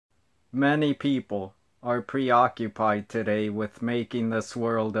Many people are preoccupied today with making this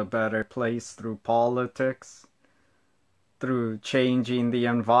world a better place through politics, through changing the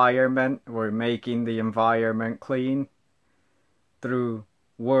environment or making the environment clean, through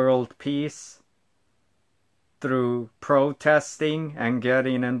world peace, through protesting and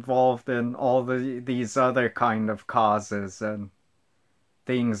getting involved in all these other kind of causes and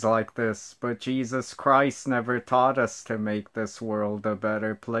things like this. But Jesus Christ never taught us to make this world a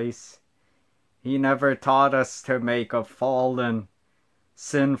better place. He never taught us to make a fallen,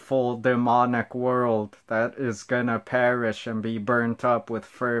 sinful, demonic world that is gonna perish and be burnt up with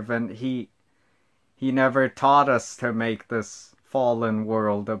fervent heat. He never taught us to make this fallen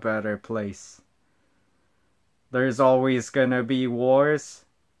world a better place. There's always gonna be wars,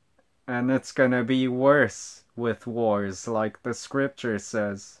 and it's gonna be worse with wars, like the scripture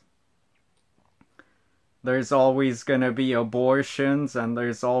says. There's always gonna be abortions, and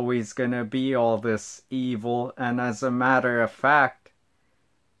there's always gonna be all this evil, and as a matter of fact,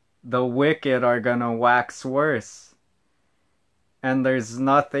 the wicked are gonna wax worse. And there's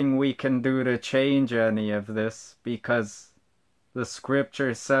nothing we can do to change any of this, because the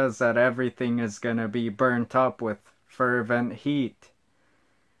scripture says that everything is gonna be burnt up with fervent heat.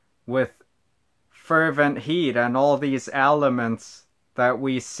 With fervent heat and all these elements that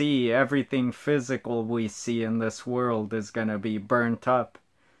we see, everything physical we see in this world is gonna be burnt up,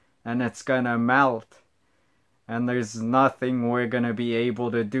 and it's gonna melt. And there's nothing we're gonna be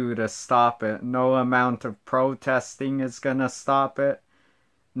able to do to stop it. No amount of protesting is gonna stop it.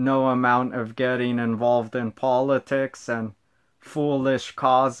 No amount of getting involved in politics and foolish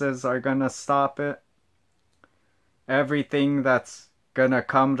causes are gonna stop it. Everything that's gonna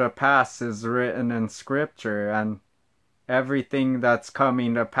come to pass is written in scripture, and everything that's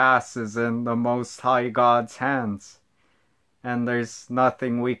coming to pass is in the Most High God's hands. And there's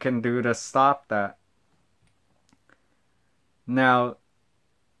nothing we can do to stop that. Now,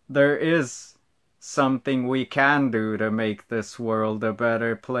 there is something we can do to make this world a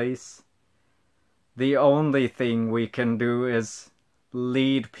better place. The only thing we can do is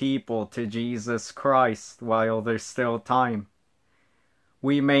lead people to Jesus Christ while there's still time.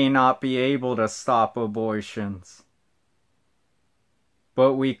 We may not be able to stop abortions,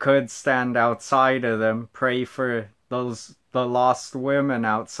 but we could stand outside of them, pray for the lost women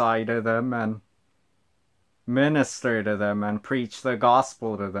outside of them, and minister to them and preach the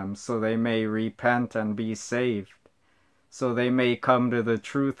gospel to them so they may repent and be saved, so they may come to the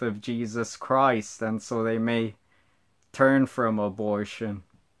truth of Jesus Christ, and so they may turn from abortion.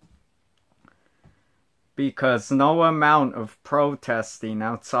 Because no amount of protesting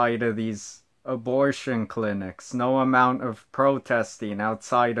outside of these abortion clinics, no amount of protesting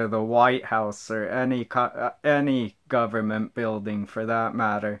outside of the White House or any government building for that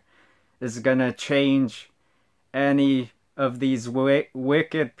matter, is gonna change any of these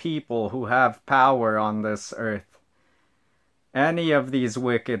wicked people who have power on this earth. Any of these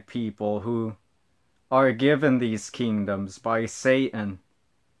wicked people who are given these kingdoms by Satan,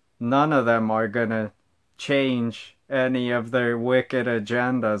 none of them are gonna change any of their wicked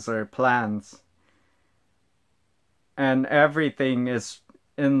agendas or plans. And everything is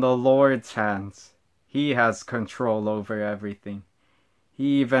in the Lord's hands. He has control over everything.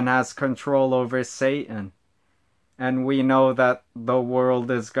 He even has control over Satan. And we know that the world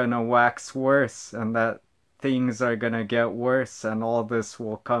is gonna wax worse, and that things are gonna get worse, and all this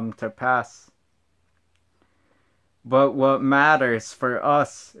will come to pass. But what matters for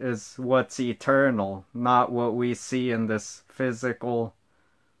us is what's eternal, not what we see in this physical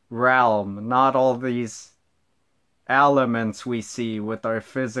realm, not all these elements we see with our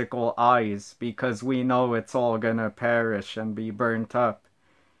physical eyes, because we know it's all gonna perish and be burnt up.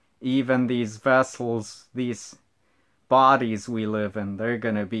 Even these vessels, these bodies we live in, they're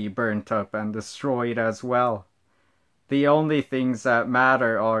gonna be burnt up and destroyed as well. The only things that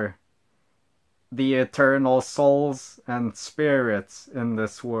matter are the eternal souls and spirits in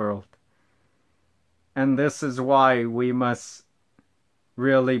this world. And this is why we must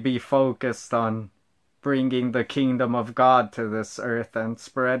really be focused on bringing the kingdom of God to this earth and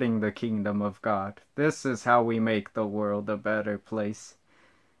spreading the kingdom of God. This is how we make the world a better place.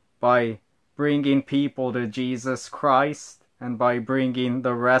 By bringing people to Jesus Christ, and by bringing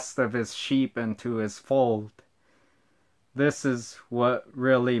the rest of his sheep into his fold. This is what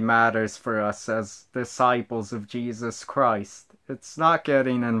really matters for us as disciples of Jesus Christ. It's not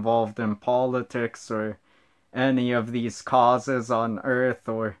getting involved in politics or any of these causes on earth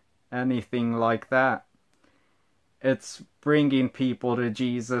or anything like that. It's bringing people to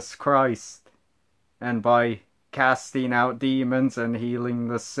Jesus Christ, and by casting out demons and healing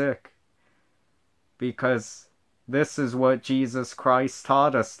the sick. because this is what Jesus Christ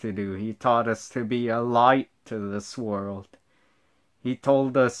taught us to do. He taught us to be a light to this world. He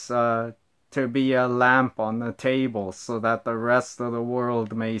told us to be a lamp on the table so that the rest of the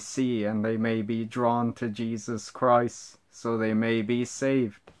world may see and they may be drawn to Jesus Christ, so they may be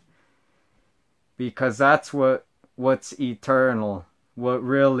saved. Because that's what's eternal, what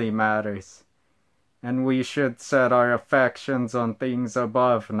really matters. And we should set our affections on things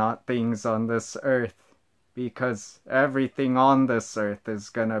above, not things on this earth. Because everything on this earth is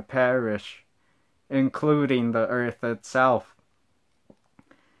gonna perish, including the earth itself.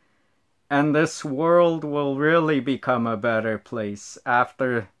 And this world will really become a better place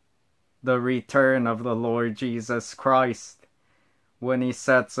after the return of the Lord Jesus Christ, when He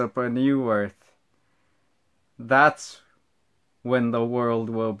sets up a new earth. That's when the world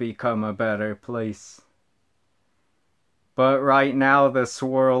will become a better place. But right now this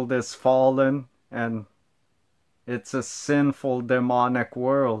world is fallen, and it's a sinful, demonic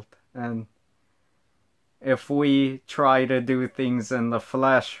world. And if we try to do things in the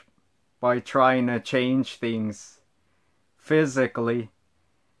flesh by trying to change things physically,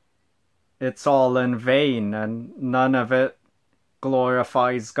 it's all in vain, and none of it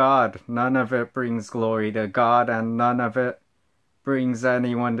glorifies God. None of it brings glory to God, and none of it brings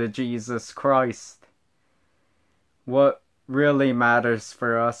anyone to Jesus Christ. What really matters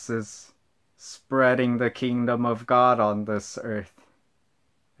for us is spreading the kingdom of God on this earth.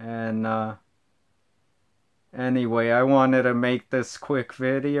 And anyway, I wanted to make this quick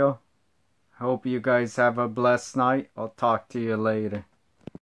video. Hope you guys have a blessed night. I'll talk to you later.